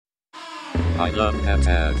I love that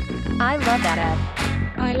ad. I love that ad.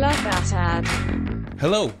 I love that ad.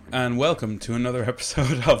 Hello and welcome to another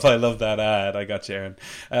episode of I Love That Ad. I got you,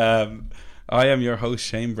 Aaron. I am your host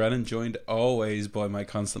Shane Brennan, joined always by my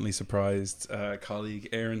constantly surprised colleague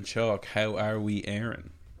Aaron Chalk. How are we,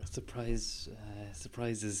 Aaron? Surprise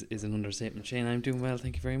is an understatement. Shane, I'm doing well,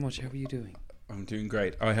 thank you very much. How are you doing? I'm doing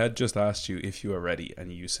great. I had just asked you if you were ready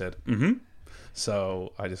and you said mm-hmm.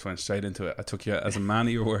 So I just went straight into it. I took you as a man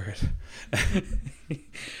of your word.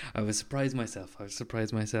 I was surprised myself.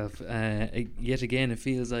 Yet again, it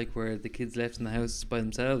feels like we're the kids left in the house by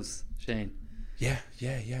themselves, Shane. Yeah.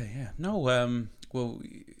 No, well,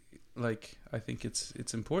 like, I think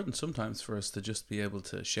it's important sometimes for us to just be able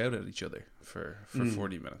to shout at each other for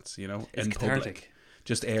 40 minutes, you know, It's in cathartic. public.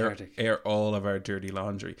 Just air all of our dirty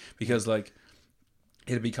laundry. Because, like,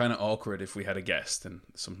 it'd be kind of awkward if we had a guest and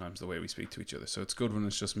sometimes the way we speak to each other. So it's good when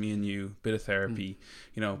it's just me and you, bit of therapy,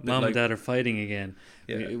 you know. Mom and Dad are fighting again.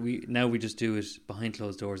 Yeah. We just do it behind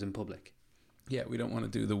closed doors in public. Yeah, we don't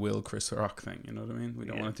want to do the Will Chris Rock thing, you know what I mean? We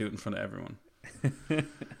don't want to do it in front of everyone.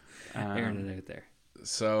 Airing it out there.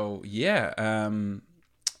 So, yeah.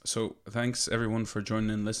 So thanks everyone for joining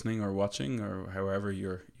in, listening or watching, or however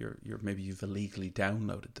you're maybe you've illegally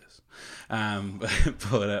downloaded this. But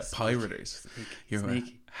Pirators,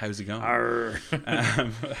 how's it going?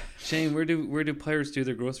 Shane, where do pirates do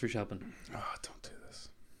their grocery shopping? Oh, don't do this.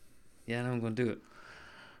 Yeah, no, I'm going to do it.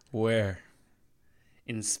 Where?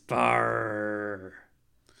 In Spar.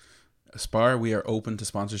 Spar, we are open to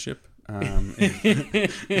sponsorship. We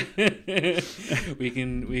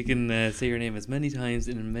can say your name as many times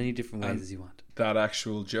in as many different ways as you want. That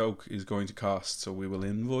actual joke is going to cost, so we will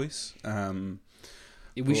invoice.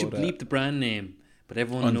 We should bleep the brand name, but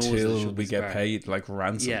everyone knows until we get paid like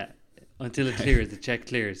ransom. Yeah, until it clears, the check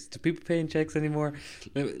clears. Do people pay in checks anymore?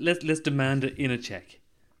 Let's demand it in a check.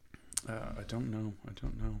 I don't know.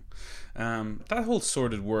 That whole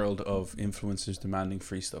sordid world of influencers demanding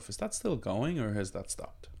free stuff, is that still going or has that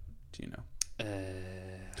stopped? Do you know?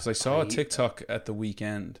 Because I saw a TikTok at the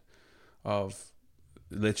weekend of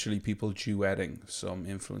literally people duetting some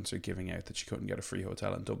influencer giving out that she couldn't get a free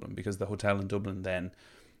hotel in Dublin because the hotel in Dublin then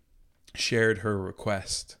shared her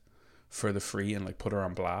request for the free and like put her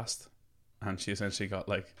on blast, and she essentially got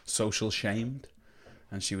like social shamed,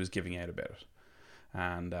 and she was giving out about it.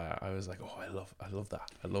 And I was like, oh, I love that.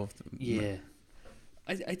 I love them. Yeah.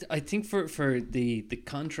 I think for the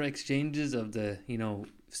contra exchanges of the, you know,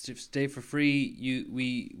 stay for free,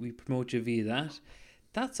 we promote you via that.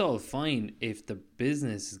 That's all fine if the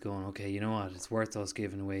business is going, okay, you know what, it's worth us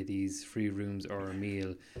giving away these free rooms or a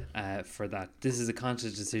meal for that. This is a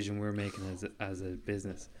conscious decision we're making as a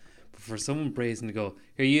business. But for someone brazen to go,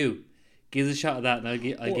 here, you give us a shot of that, and I'll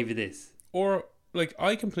give you this. Or like,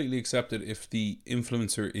 I completely accept it if the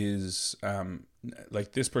influencer is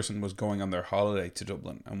like this person was going on their holiday to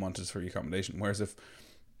Dublin and wanted free accommodation. Whereas if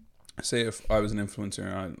I was an influencer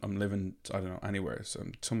and I'm living, I don't know, anywhere, so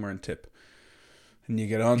I'm somewhere in Tip, and you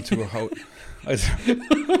get onto a hotel.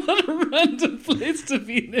 What a random place to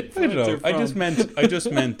be an influencer. I don't know. From. I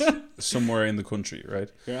just meant somewhere in the country,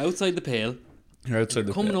 right? You're outside the pale. You're outside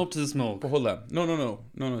the coming pale. up to the smoke. But hold on.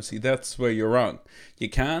 No. See, that's where you're wrong. You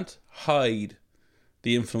can't hide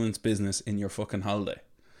the influence business in your fucking holiday.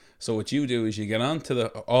 So what you do is you get on to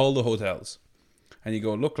all the hotels and you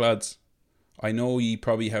go, look lads, I know you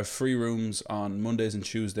probably have free rooms on Mondays and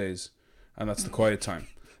Tuesdays and that's the quiet time.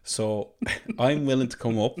 So I'm willing to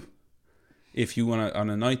come up if you want to,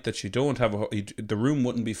 on a night that you don't have the room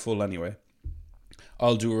wouldn't be full anyway.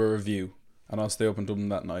 I'll do a review and I'll stay up in Dublin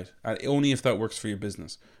that night. And only if that works for your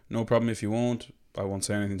business. No problem if you won't. I won't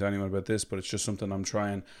say anything to anyone about this, but it's just something I'm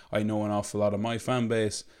trying. I know an awful lot of my fan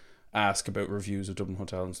base ask about reviews of Dublin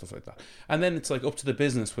Hotel and stuff like that. And then it's like up to the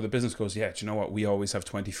business, where the business goes, yeah, do you know what? We always have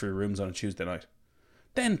 20 free rooms on a Tuesday night.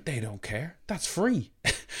 Then they don't care. That's free.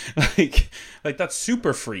 like that's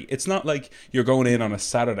super free. It's not like you're going in on a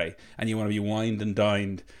Saturday and you want to be wined and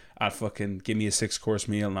dined at fucking give me a 6-course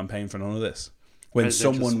meal and I'm paying for none of this. When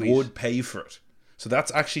someone would pay for it. So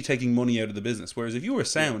that's actually taking money out of the business. Whereas if you were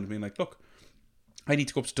sound, being like, look, I need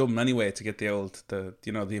to go up to Dublin anyway to get the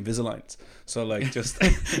Invisaligns. So like just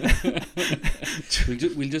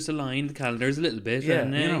we'll just align the calendars a little bit. Yeah,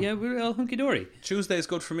 and we're all hunky dory. Tuesday's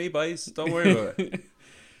good for me, boys. Don't worry about it.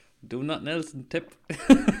 Do nothing else and Tip.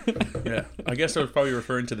 Yeah, I guess I was probably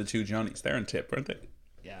referring to the two Johnnies. They're in Tip, aren't they?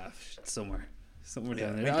 Yeah, somewhere down I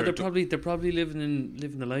there. think They're probably living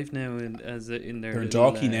the life now in their. They're in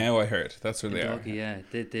Dalkey now. I heard that's where they are. Dalkey, yeah.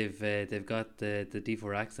 They've got the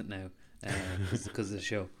D4 accent now because of the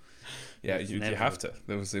show. Yeah, you have to.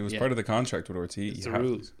 It was part of the contract with RTE. It's the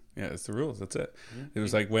rules. Yeah, it's the rules. That's it. It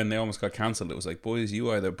was like when they almost got cancelled. It was like, boys,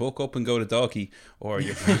 you either book up and go to Dalkey, or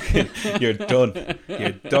you're done.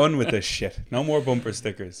 You're done with this shit. No more bumper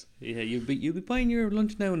stickers. Yeah, you'll be buying your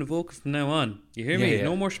lunch now in Avoca from now on. You hear me? Yeah.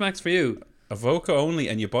 No more schmacks for you. Avoca only,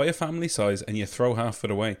 and you buy a family size and you throw half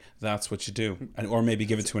it away. That's what you do, or maybe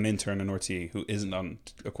give it to an intern in RTE who isn't on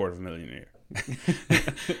 $250,000 a year.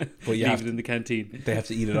 But you Leave have it in the canteen. they have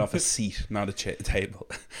to eat it off a seat, not a table.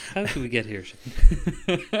 How do we get here?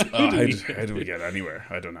 How do we get anywhere?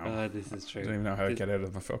 I don't know. This is true. I don't even know how I get out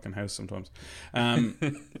of my fucking house sometimes.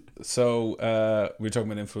 So we were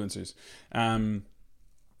talking about influencers.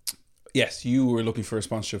 Yes, you were looking for a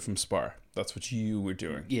sponsorship from Spar. That's what you were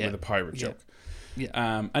doing with a pirate joke.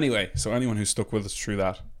 Yeah. Anyway, so anyone who stuck with us through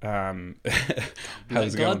that,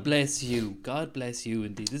 how's it God going? bless you. God bless you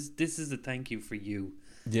indeed. This is a thank you for you.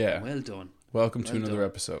 Yeah. Well done. Welcome to another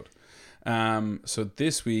episode. So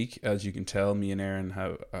this week, as you can tell, me and Aaron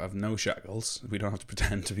have no shackles. We don't have to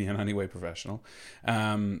pretend to be in any way professional.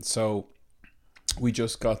 So we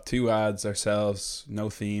just got 2 ads ourselves, no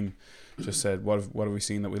theme. Just said, what have we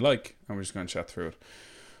seen that we like? And we're just going to chat through it.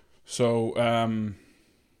 So,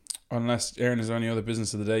 unless, Aaron, is there any other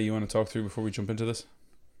business of the day you want to talk through before we jump into this?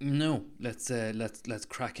 No, let's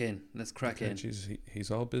crack in. Let's crack in. Jesus,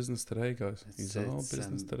 he's all business today, guys. He's all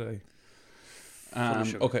business today. Full of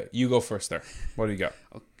sugar. Okay, you go first there. What do you got?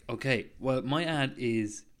 Okay, well, my ad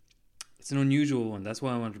it's an unusual one. That's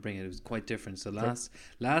why I wanted to bring it. It was quite different. So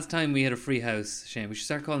last time we had a free house, Shane, we should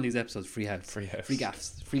start calling these episodes free house. Free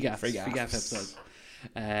gaff episodes.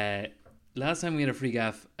 Last time we had a free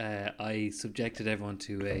gaff, I subjected everyone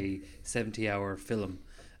to a 70-hour film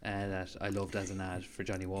that I loved as an ad for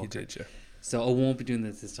Johnny Walker. You did, yeah. So I won't be doing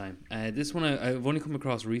this time. This one I've only come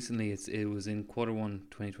across recently. It was in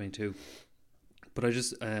Q1 2022. But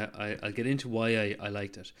I'll get into why I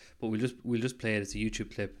liked it. But we'll just play it as a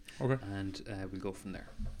YouTube clip. Okay. And we'll go from there.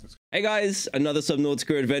 Hey guys, another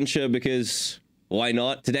Subnautica adventure because why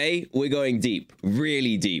not? Today we're going deep,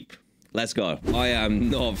 really deep. Let's go. I am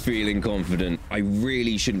not feeling confident. I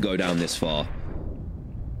really shouldn't go down this far.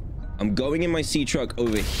 I'm going in my sea truck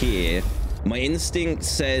over here. My instinct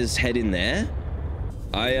says head in there.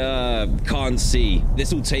 I can't see.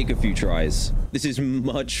 This will take a few tries. This is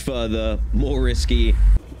much further, more risky,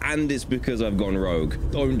 and it's because I've gone rogue.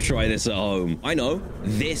 Don't try this at home. I know.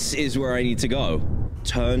 This is where I need to go.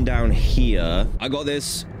 Turn down here. I got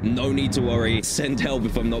this. No need to worry. Send help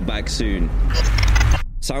if I'm not back soon.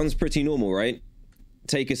 Sounds pretty normal, right?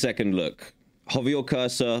 Take a second look. Hover your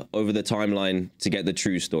cursor over the timeline to get the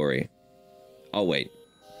true story. I'll wait.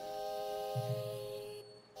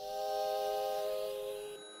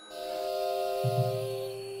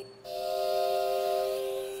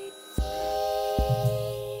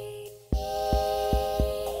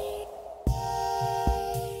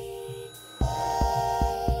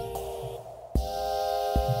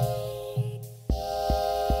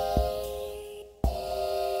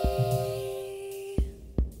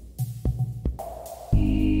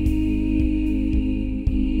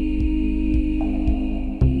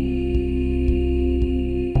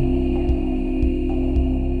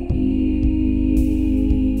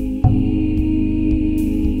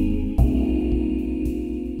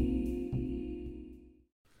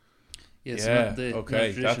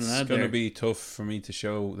 Okay, that's going to be tough for me to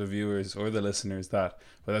show the viewers or the listeners that,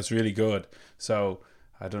 but that's really good. So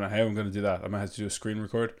I don't know how I'm going to do that. I might have to do a screen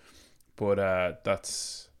record, but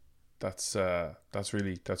that's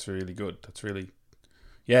really good. That's really,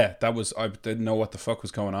 yeah. That was, I didn't know what the fuck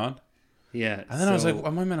was going on. Yeah, and then I was like,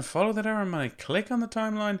 am I meant to follow that arrow? Am I click on the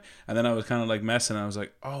timeline? And then I was kind of like messing. And I was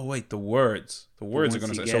like, oh wait, the words are going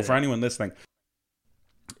to say. So for anyone listening,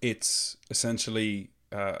 it's essentially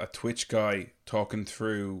a Twitch guy talking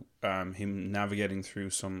through him navigating through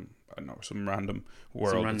some random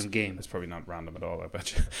world. Some random game. It's probably not random at all, I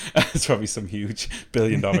bet you. It's probably some huge $1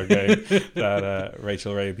 billion game that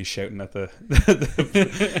Rachel Ray would be shouting at the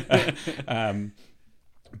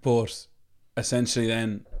but essentially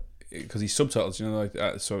then, because he subtitles, like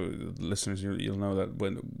so listeners, you'll know that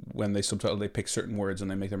when they subtitle, they pick certain words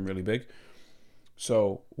and they make them really big.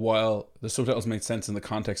 So while the subtitles made sense in the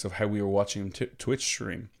context of how we were watching Twitch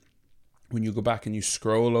stream, when you go back and you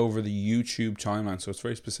scroll over the YouTube timeline, so it's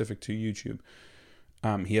very specific to YouTube,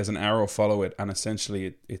 he has an arrow follow it, and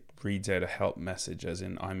essentially it reads out a help message, as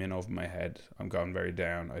in, I'm in over my head, I'm gone very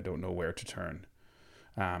down, I don't know where to turn,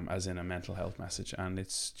 as in a mental health message. And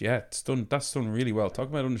it's done. That's done really well. Talk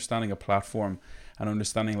about understanding a platform and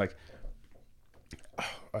understanding, like,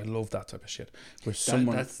 I love that type of shit where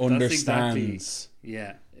someone understands. Exactly,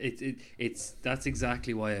 yeah, that's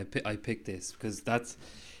exactly why I picked this, because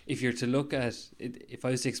if you're to look at it, if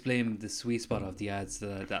I was to explain the sweet spot of the ads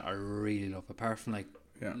that I really love, apart from like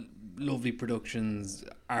Yeah. lovely productions,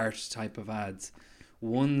 art type of ads,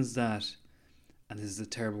 ones that, and this is a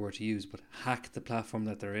terrible word to use, but hack the platform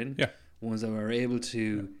that they're in. Yeah. Ones that are able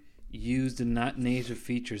to use the native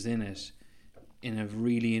features in it in a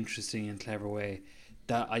really interesting and clever way.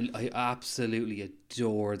 That I absolutely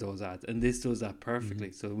adore those ads, and this does that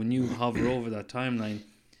perfectly. So when you hover over that timeline,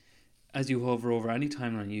 as you hover over any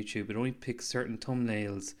timeline on YouTube, it only picks certain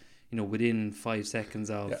thumbnails, within 5 seconds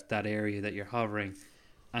of that area that you're hovering,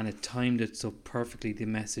 and it timed it so perfectly. The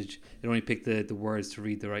message, it only picked the words to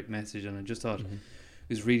read the right message, and I just thought it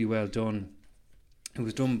was really well done. It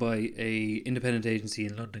was done by a independent agency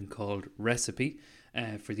in London called Recipe,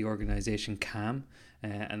 for the organisation CAM,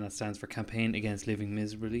 and that stands for Campaign Against Living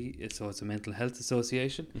Miserably. So it's a mental health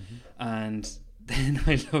association. And then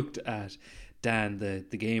I looked at Dan,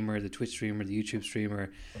 the gamer, the Twitch streamer, the YouTube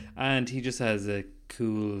streamer, and he just has a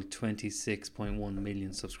cool 26.1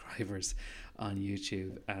 million subscribers on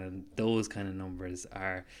YouTube, and those kind of numbers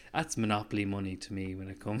that's monopoly money to me when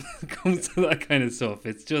it comes to that kind of stuff.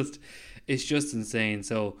 It's just insane.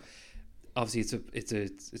 So obviously it's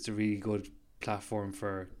a really good platform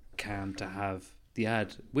for Cam to have the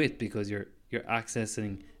ad with, because you're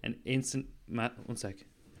accessing an instant 1 sec.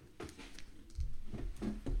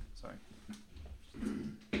 Sorry.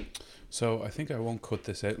 So I think I won't cut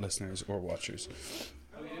this out, listeners or watchers.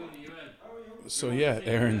 So yeah,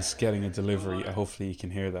 Aaron's getting a delivery. Hopefully you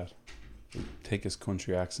can hear that. We'll take his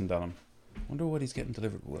country accent on him. Wonder what he's getting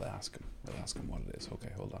delivered. We'll ask him what it is.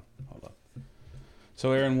 Okay, hold on.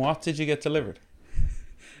 So Aaron, what did you get delivered?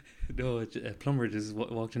 No, a plumber just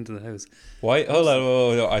walked into the house. Why? Hold on.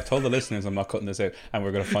 Oh, I told the listeners I'm not cutting this out, and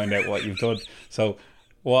we're going to find out what you've done. So,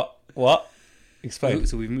 what? Explain.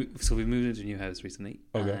 So we've moved into a new house recently,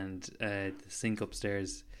 Okay. and the sink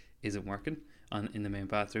upstairs isn't working in the main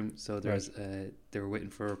bathroom. So there's they were waiting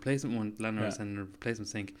for a replacement one. The landlord sending a replacement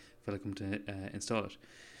sink. Fella come to install it.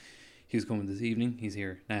 He was coming this evening. He's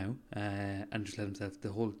here now, and just let himself.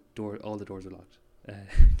 All the doors are locked.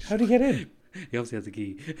 How did he get in? He obviously has a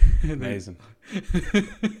key. Amazing.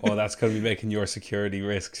 Oh, that's going to be making your security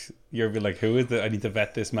risks. You'll be like, who is it? I need to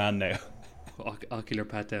vet this man now. Ocular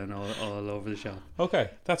pat down all over the shop. Okay,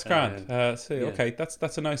 that's grand. Yeah. Okay,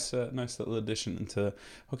 that's a nice little addition into.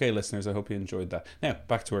 Okay, listeners, I hope you enjoyed that. Now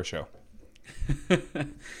back to our show. So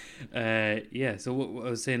what I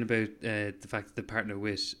was saying about the fact that the partner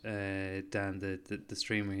with Dan, the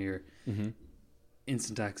streamer here,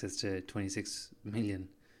 instant access to 26 million.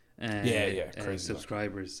 Crazy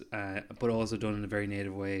subscribers, but also done in a very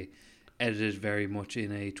native way, edited very much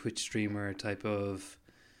in a Twitch streamer type of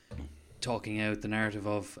talking out the narrative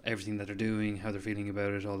of everything that they're doing, how they're feeling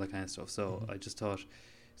about it, all that kind of stuff. So I just thought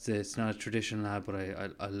it's not a traditional ad, but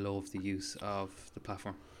I love the use of the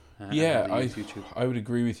platform. YouTube. I would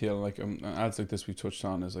agree with you. Like ads like this we touched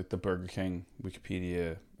on is like the Burger King,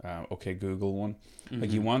 Wikipedia, OK Google one.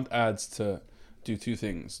 Like you want ads to do two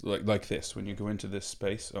things like this when you go into this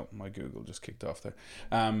space. Oh, my Google just kicked off there.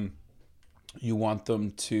 You want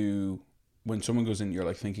them to, when someone goes in, you're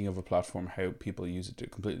like thinking of a platform, how people use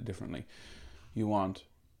it completely differently. You want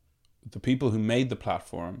the people who made the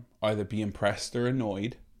platform either be impressed or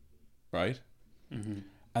annoyed, right? And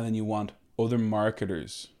then you want other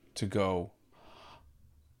marketers to go,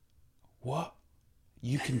 what?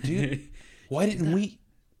 You can do? Why didn't we?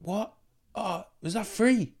 What? Oh, was that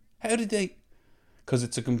free? How did they? Because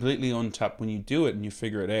it's a completely untapped, when you do it and you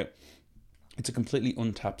figure it out, it's a completely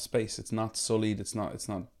untapped space. It's not sullied, it's not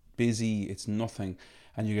busy, it's nothing,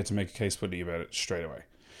 and you get to make a case study about it straight away.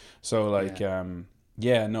 So I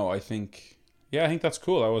think that's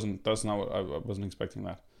cool. I wasn't expecting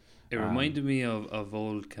that. It reminded me of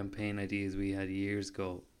old campaign ideas we had years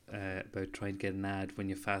ago about trying to get an ad when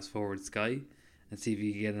you fast forward Sky and see if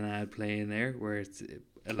you can get an ad playing there where it's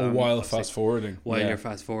while fast forwarding. While you're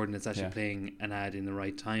fast forwarding, it's actually playing an ad in the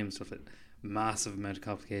right time. Stuff like massive amount of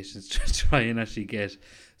complications to try and actually get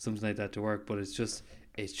something like that to work. But it's just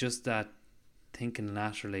that thinking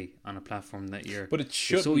laterally on a platform that you're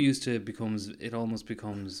so used to it almost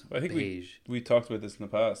becomes I think beige. we talked about this in the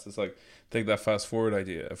past. It's like, take that fast forward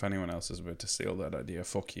idea. If anyone else is about to steal that idea,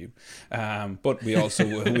 fuck you. But we also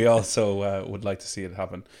would like to see it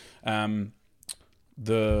happen.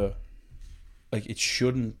 It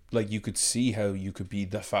shouldn't, like, you could see how you could be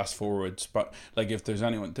the fast forward spot. Like, if there's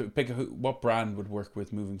anyone to pick, what brand would work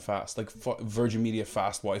with moving fast? Like Virgin Media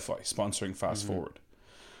Fast Wi-Fi sponsoring fast forward,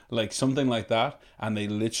 like something like that. And they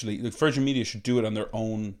literally, like, Virgin Media should do it on their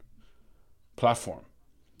own platform,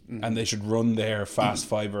 and they should run their fast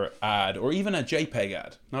fiber ad, or even a JPEG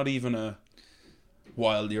ad, not even a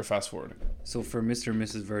while you're fast forwarding. So for Mr. and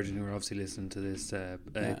Mrs. Virgin who are obviously listening to this,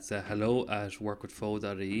 it's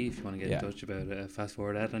hello@workwithfo.ie if you want to get in touch about a fast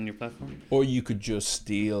forward ad on your platform. Or you could just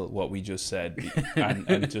steal what we just said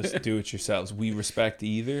and just do it yourselves. We respect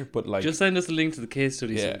either, but like just send us a link to the case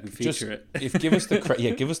study so we can feature it. If give us the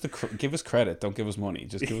give us credit. Don't give us money.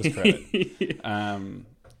 Just give us credit.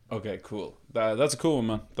 Okay, cool. That's a cool one,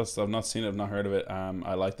 man. I've not seen it. I've not heard of it.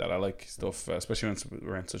 I like that. I like stuff, especially when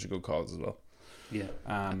we're in such a good cause as well. Yeah,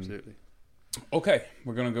 absolutely. Okay,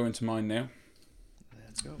 we're gonna go into mine now.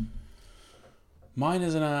 Let's go. Mine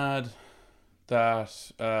is an ad that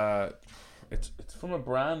it's from a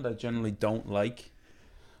brand I generally don't like.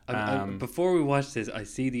 Before we watch this, I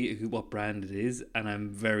see what brand it is, and I'm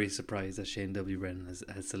very surprised that Shane W. Brennan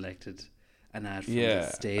has selected an ad from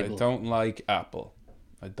this stable. I don't like Apple.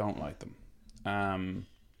 I don't like them.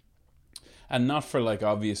 And not for like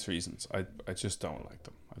obvious reasons. I just don't like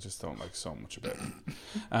them. I just don't like so much about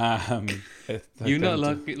them. You not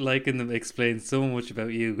liking them explains so much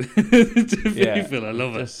about you to people. I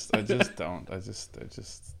love it. I just don't. They're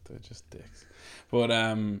just dicks. But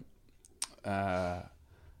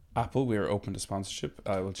Apple, we are open to sponsorship.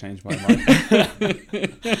 I will change my mind.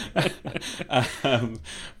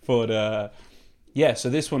 So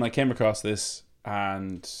this one, I came across this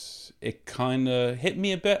and it kind of hit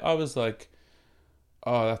me a bit. I was like,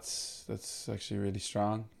 oh, that's actually really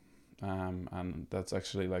strong, and that's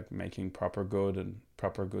actually like making proper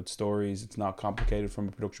good stories. It's not complicated from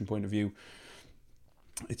a production point of view.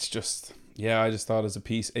 It's just, I just thought as a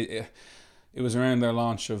piece, it was around their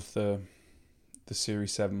launch of the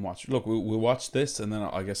Series 7 watch. Look, we'll watch this and then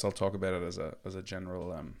I guess I'll talk about it as a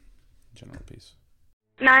general piece.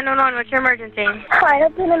 911, what's your emergency? Hi,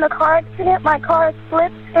 I've been in a car accident. My car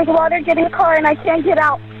slipped. There's water getting in the car and I can't get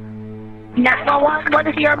out. 911, what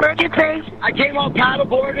is your emergency? I came out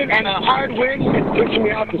paddleboarding and a hard wind is pushing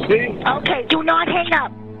me out to sea. Okay, do not hang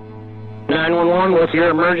up. 911, what's your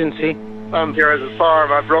emergency? I'm here at the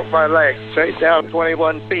farm. I broke my leg. Straight down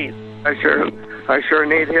 21 feet. I sure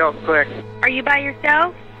need help quick. Are you by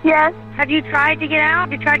yourself? Yes. Have you tried to get out?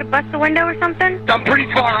 Have you tried to bust the window or something? I'm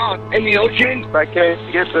pretty far out in the ocean. I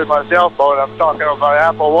can't get to my cell phone. I'm talking on my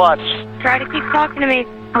Apple Watch. Try to keep talking to me.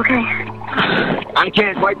 Okay. I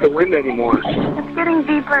can't fight the wind anymore. It's getting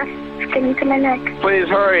deeper. It's getting to my neck. Please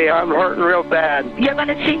hurry. I'm hurting real bad. You're going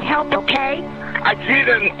to seek help, okay? I see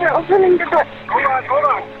them. They're opening the door. Hold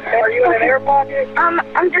on. Are you in an air pocket?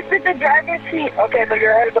 I'm just at the driver's seat. Okay, but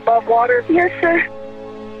your head is above water? Yes, sir.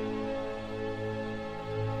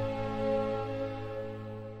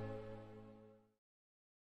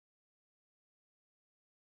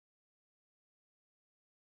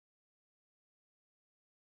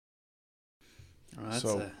 Oh, that's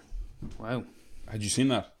So, wow. had you seen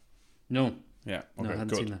that? No. Yeah. No, Okay. I hadn't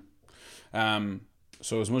Good. seen that.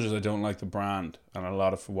 So as much as I don't like the brand and a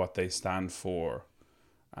lot of what they stand for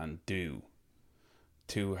and do,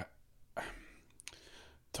 to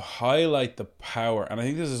highlight the power, and I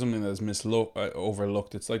think this is something that is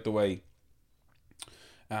overlooked. It's like the way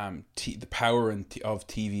the power of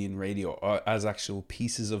TV and radio as actual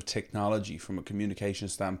pieces of technology from a communication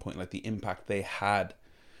standpoint, like the impact they had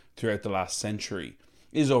throughout the last century,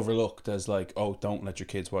 is overlooked as like, oh, don't let your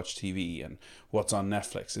kids watch TV and what's on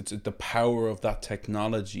Netflix. It's the power of that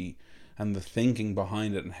technology and the thinking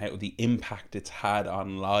behind it and how the impact it's had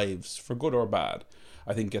on lives, for good or bad,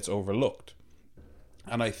 I think gets overlooked.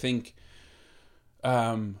 And I think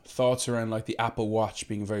thoughts around like the Apple Watch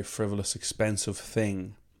being a very frivolous, expensive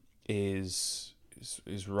thing is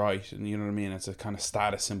right. And you know what I mean? It's a kind of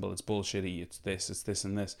status symbol. It's bullshitty. It's this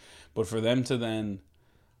and this. But for them to then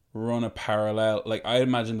run a parallel, like I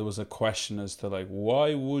imagine there was a question as to like,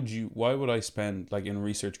 why would I spend, like in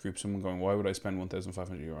research group, someone going, why would I spend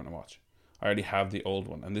 €1,500 on a watch? I already have the old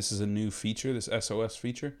one. And this is a new feature, this SOS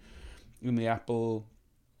feature in the Apple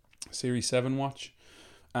Series 7 watch.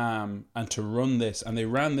 And to run this, and they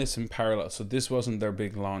ran this in parallel. So this wasn't their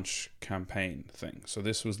big launch campaign thing. So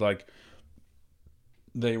this was like,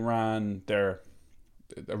 they ran a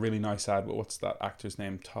really nice ad, but what's that actor's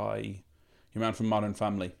name? Your man from Modern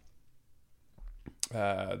Family.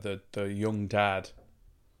 The young dad,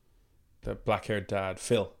 the black-haired dad,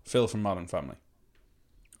 Phil from Modern Family.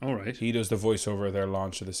 All right. He does the voiceover of their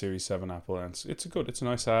launch of the Series 7 Apple, and it's a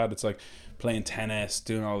nice ad. It's like playing tennis,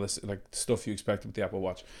 doing all this like stuff you expect with the Apple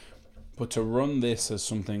Watch. But to run this as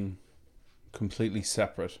something completely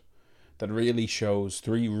separate that really shows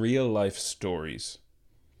 3 real life stories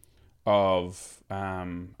of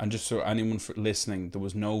and just so anyone listening, there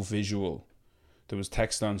was no visual. There was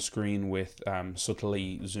text on screen with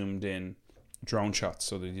subtly zoomed in drone shots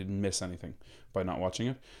so that you didn't miss anything by not watching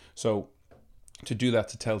it. So to do that,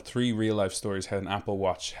 to tell 3 real life stories how an Apple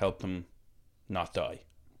Watch helped them not die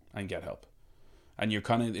and get help. And you're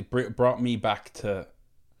kind of, it brought me back to,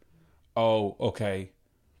 oh, okay,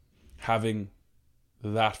 having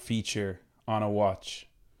that feature on a watch,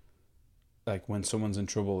 like when someone's in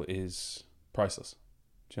trouble, is priceless.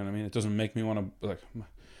 Do you know what I mean? It doesn't make me want to, like,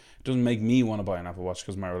 it doesn't make me want to buy an Apple Watch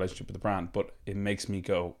because of my relationship with the brand, but it makes me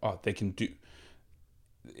go, oh, they can do,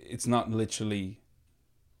 it's not literally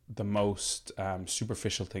the most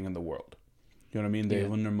superficial thing in the world. You know what I mean? They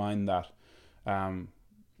undermine that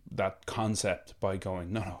that concept by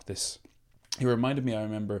going, no, this. It reminded me, I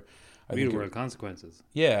remember, Real world consequences.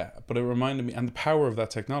 Yeah, but it reminded me, and the power of that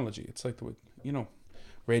technology. It's like,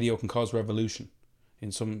 radio can cause revolution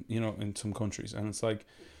in some countries, and it's like,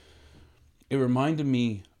 it reminded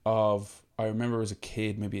me of, I remember as a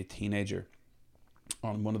kid, maybe a teenager,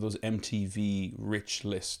 on one of those MTV rich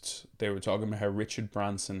lists, they were talking about how Richard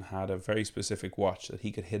Branson had a very specific watch that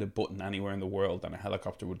he could hit a button anywhere in the world and a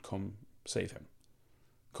helicopter would come save him,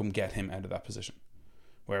 come get him out of that position,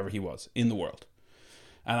 wherever he was in the world.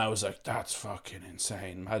 And I was like, that's fucking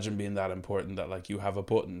insane. Imagine being that important that, like, you have a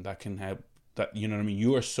button that can help, that, you know what I mean?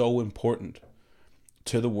 You are so important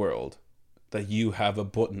to the world that you have a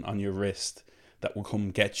button on your wrist that will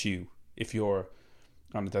come get you if you're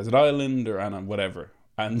on a desert island or on whatever.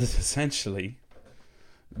 And essentially,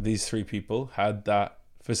 these 3 people had that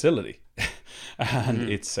facility and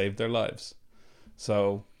it saved their lives.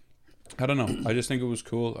 So, I don't know. I just think it was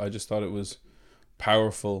cool. I just thought it was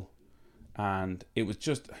powerful. And it was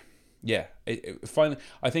just, it finally,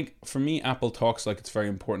 I think for me, Apple talks like it's very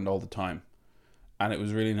important all the time. And it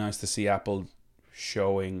was really nice to see Apple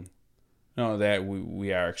showing, that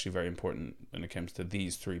we are actually very important when it comes to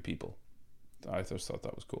these 3 people. I just thought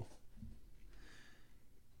that was cool.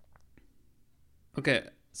 Okay,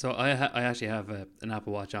 so I actually have an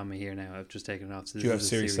Apple Watch on me here now. I've just taken it off. So do you have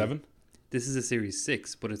Series 7? This is a Series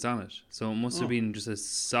 6, but it's on it. So it must have been just a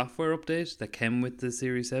software update that came with the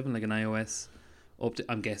Series 7, like an iOS update,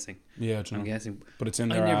 I'm guessing. Yeah, I'm guessing. But it's in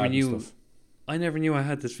their ad and stuff. I never knew I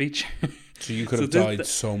had this feature. So you could have died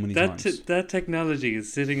so many times. That technology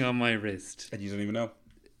is sitting on my wrist. And you don't even know.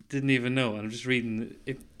 Didn't even know. I'm just reading.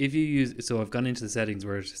 If you use, so I've gone into the settings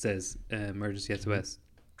where it says emergency SOS.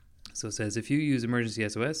 So it says, if you use emergency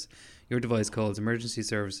SOS, your device calls emergency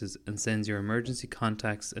services and sends your emergency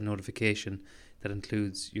contacts a notification that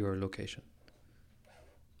includes your location.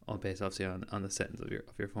 All based obviously on the settings of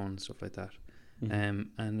your phone and stuff like that. Mm-hmm.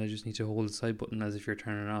 And I just need to hold the side button as if you're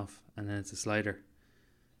turning it off, and then it's a slider,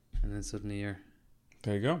 and then suddenly you're.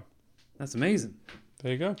 There you go. That's amazing.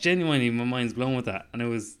 There you go. Genuinely, my mind's blown with that, and it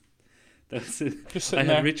was. That's it. Just I had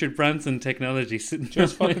there. Richard Branson technology sitting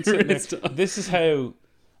just fucking sitting there. This is how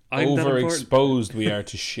overexposed we are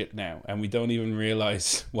to shit now, and we don't even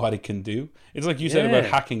realize what it can do. It's like you said about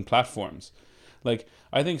hacking platforms. Like,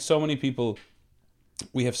 I think so many people,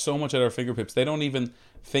 we have so much at our fingertips, they don't even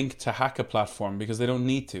think to hack a platform because they don't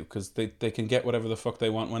need to, because they can get whatever the fuck they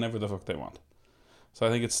want whenever the fuck they want. So I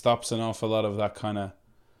think it stops an awful lot of that kind of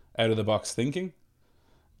out of the box thinking.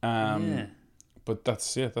 But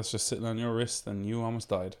that's just sitting on your wrist and you almost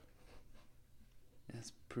died.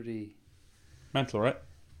 That's pretty mental, right?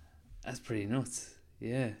 That's pretty nuts.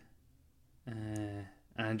 Yeah.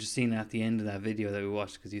 And just seeing at the end of that video that we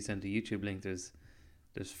watched, because you sent a YouTube link, there's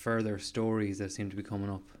further stories that seem to be coming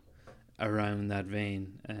up around that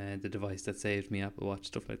vein. The device that saved me, Apple Watch,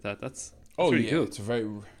 stuff like that. That's really cool.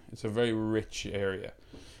 It's a very rich area.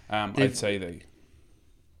 I'd say they.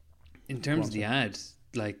 In terms of the ad,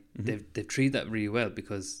 like they've treated that really well,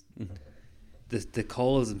 because the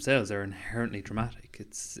calls themselves are inherently dramatic.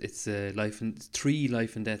 It's 3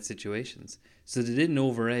 life and death situations. So they didn't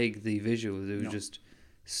over egg the visuals. It was just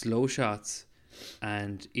slow shots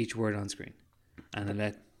and each word on screen, and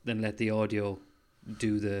let the audio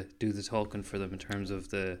do the talking for them in terms of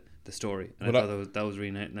the story. And I thought that was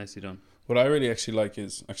really nicely done. What I really actually like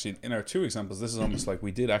is, actually in our 2 examples, this is almost like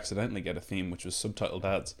we did accidentally get a theme, which was subtitled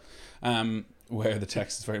ads, where the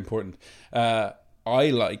text is very important. I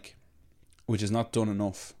like, which is not done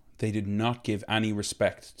enough, they did not give any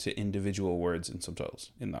respect to individual words in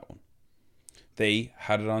subtitles in that one. They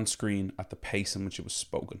had it on screen at the pace in which it was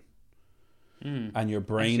spoken. And your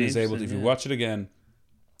brain is able to, if you watch it again,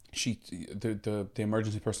 the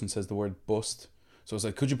emergency person says the word bust. So it's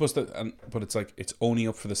like, could you bust it? But it's like, it's only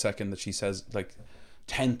up for the second that she says, like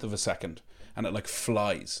 10th of a second, and it like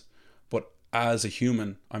flies. But as a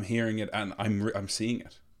human, I'm hearing it and I'm seeing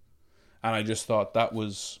it. And I just thought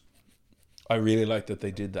I really liked that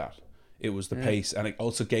they did that. It was the pace, and it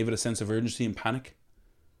also gave it a sense of urgency and panic.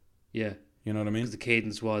 Yeah. You know what I mean? Because the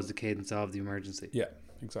cadence was the cadence of the emergency. Yeah.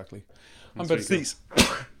 exactly. That's I'm better very sneeze.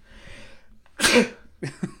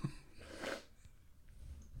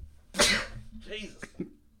 Jesus.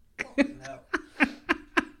 Fucking hell.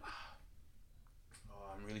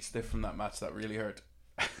 Oh, I'm really stiff from that match. That really hurt.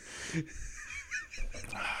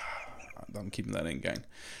 I'm keeping that in, gang.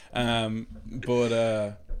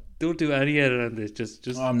 But Don't do any edit on this. Just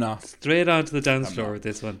I'm not. straight onto the dance I'm floor not. with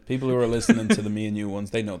this one. People who are listening to the Me and You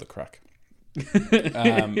ones, they know the crack.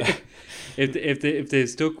 If they've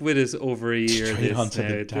stuck with us over a year, Straight this onto now,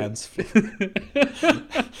 the dance floor.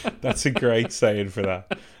 That's a great saying for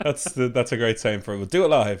that. That's a great saying for it. Do it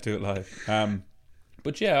live. Do it live.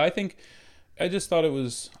 But yeah, I just thought it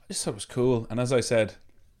was cool. And as I said,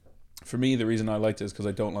 for me, the reason I liked it is because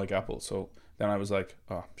I don't like Apple. So then I was like,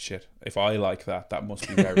 oh shit, if I like that must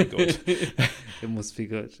be very good. It must be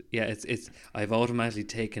good. Yeah, it's. I've automatically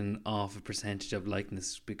taken off a percentage of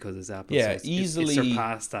likeness because it's Apple. Yeah, so it's easily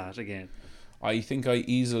surpassed that again. I think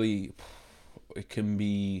it can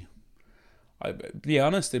be. I be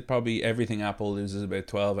honest, it probably everything Apple loses about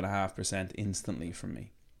 12.5% instantly from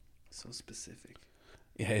me. So specific.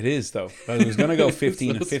 Yeah, it is though. I was going to go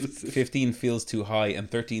 15. So 15 feels too high,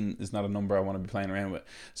 and 13 is not a number I want to be playing around with.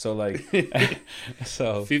 So like,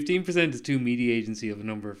 so 15% is too media agency of a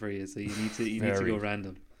number for you, so you need to go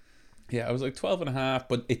random. Yeah, I was like 12.5,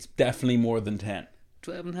 but it's definitely more than 10.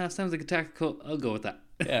 12.5 sounds like a tax cut. I'll go with that.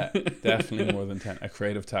 Yeah, definitely more than 10. A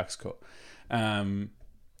creative tax cut. But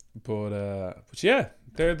yeah,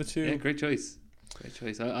 they're the two. Yeah, great choice. Great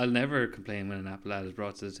choice. I'll never complain when an Apple ad is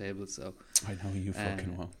brought to the table. So I know you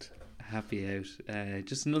fucking won't. Happy out.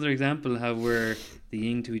 Just another example how we're the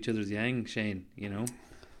yin to each other's yang, Shane. You know.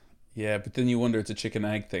 Yeah, but then you wonder, it's a chicken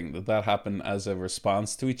egg thing. Did that happen as a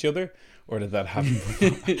response to each other, or did that happen?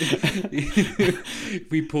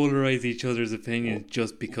 We polarize each other's opinions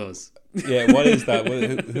just because. Yeah, what is that?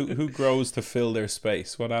 Who grows to fill their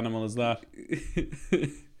space? What animal is that?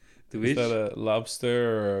 Is that a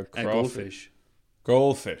lobster or a crawfish? A goldfish.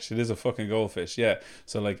 Goldfish. It is a fucking goldfish. Yeah.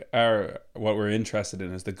 So like what we're interested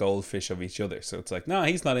in is the goldfish of each other. So it's like, no,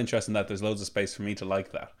 he's not interested in that. There's loads of space for me to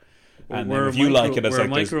like that. And we're if you like it, it's we're like a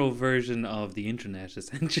micro version of the internet,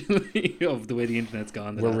 essentially, of the way the internet's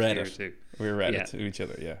gone. We're Reddit. We're Reddit to each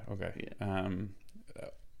other. Yeah. Okay. Yeah.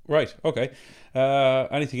 Right. Okay.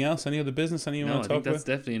 Anything else? Any other business? Anything you want to talk about?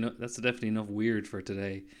 That's definitely enough weird for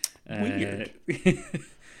today. Weird.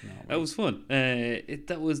 That was fun.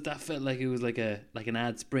 That felt like it was like an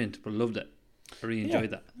ad sprint, but I loved it. I really enjoyed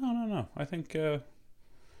that. No. I think.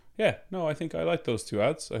 I think I like those two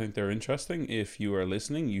ads. I think they're interesting. If you are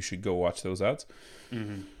listening, you should go watch those ads.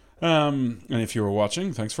 Mm-hmm. And if you were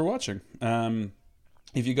watching, thanks for watching.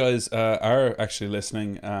 If you guys are actually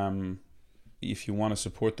listening, if you want to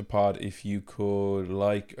support the pod, if you could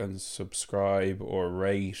like and subscribe or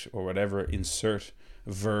rate or whatever, insert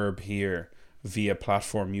verb here via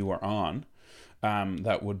platform you are on,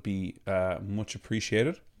 that would be much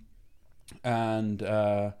appreciated. And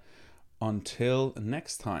until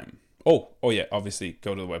next time. Oh yeah, obviously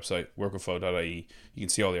go to the website workwithflow.ie. You can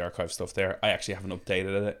see all the archive stuff there. I actually haven't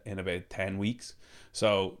updated it in about 10 weeks,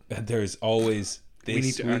 so there's always this. We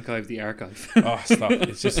need to archive the archive. Oh, stop.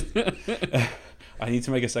 It's just I need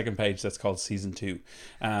to make a second page that's called season 2.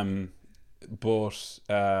 But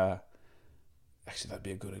actually that'd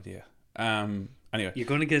be a good idea. Anyway, you're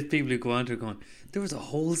going to get people who go on to it going, there was a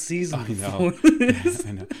whole season. I know.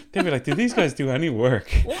 I know. They'd be like, did these guys do any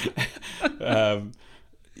work?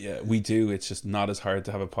 Yeah, we do. It's just not as hard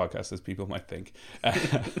to have a podcast as people might think.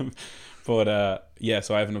 But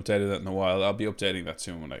so I haven't updated that in a while. I'll be updating that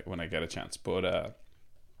soon when I get a chance. But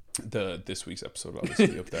this week's episode will obviously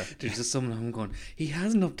be up there. There's just someone I'm going, he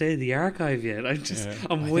hasn't updated the archive yet.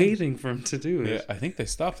 I'm waiting for him to do it. Yeah, I think they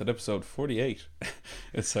stopped at episode 48.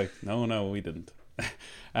 It's like, no, we didn't.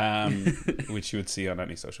 Which you would see on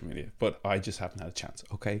any social media, but I just haven't had a chance.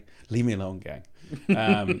 Okay, leave me alone, gang.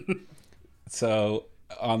 So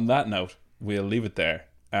on that note, we'll leave it there,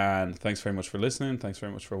 and thanks very much for listening, thanks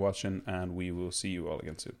very much for watching, and we will see you all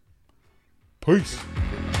again soon. Peace.